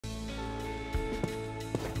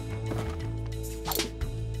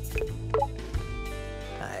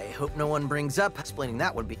hope no one brings up explaining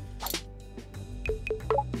that would be...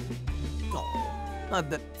 Oh, not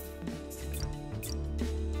that...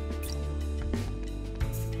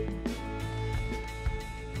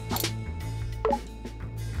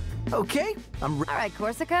 Okay, I'm... All right,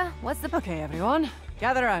 Corsica, what's the... Okay, everyone,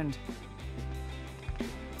 gather around.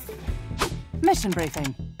 Mission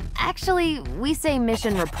briefing. Actually, we say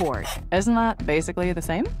mission report. Isn't that basically the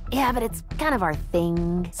same? Yeah, but it's kind of our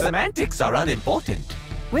thing. Semantics are unimportant.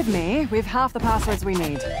 With me, we've half the passwords we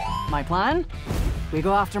need. My plan? We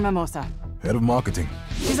go after Mimosa. Head of marketing.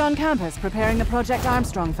 She's on campus preparing the Project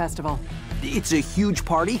Armstrong Festival. It's a huge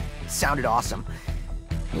party. Sounded awesome.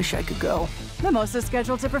 Wish I could go. Mimosa's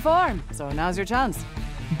scheduled to perform, so now's your chance.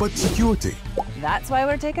 But security. That's why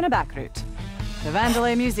we're taking a back route. The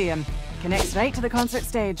Vandalay Museum connects right to the concert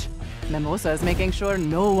stage. Mimosa's making sure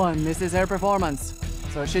no one misses her performance,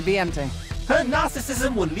 so it should be empty. Her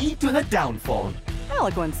narcissism will lead to her downfall.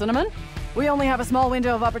 Eloquent, Cinnamon. We only have a small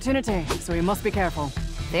window of opportunity, so we must be careful.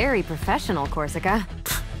 Very professional, Corsica.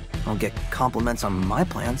 I'll get compliments on my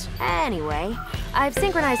plans. Anyway, I've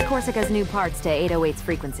synchronized Corsica's new parts to 808's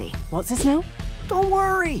frequency. What's this now? Don't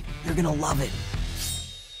worry, you're gonna love it.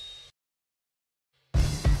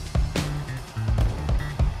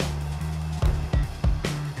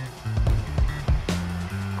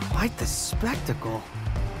 Quite the spectacle.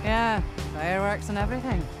 Yeah, fireworks and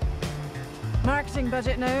everything. Marketing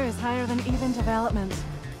budget now is higher than even development.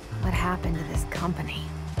 What happened to this company?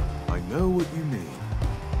 I know what you mean.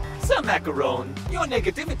 Sir Macaron, your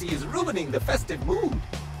negativity is ruining the festive mood.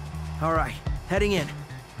 All right, heading in.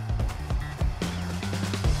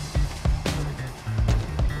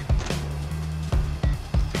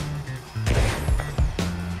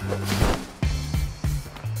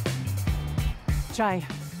 Chai,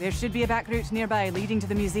 there should be a back route nearby leading to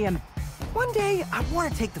the museum. One day, I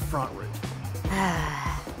want to take the front route.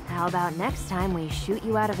 How about next time we shoot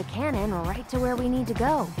you out of a cannon right to where we need to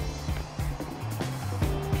go?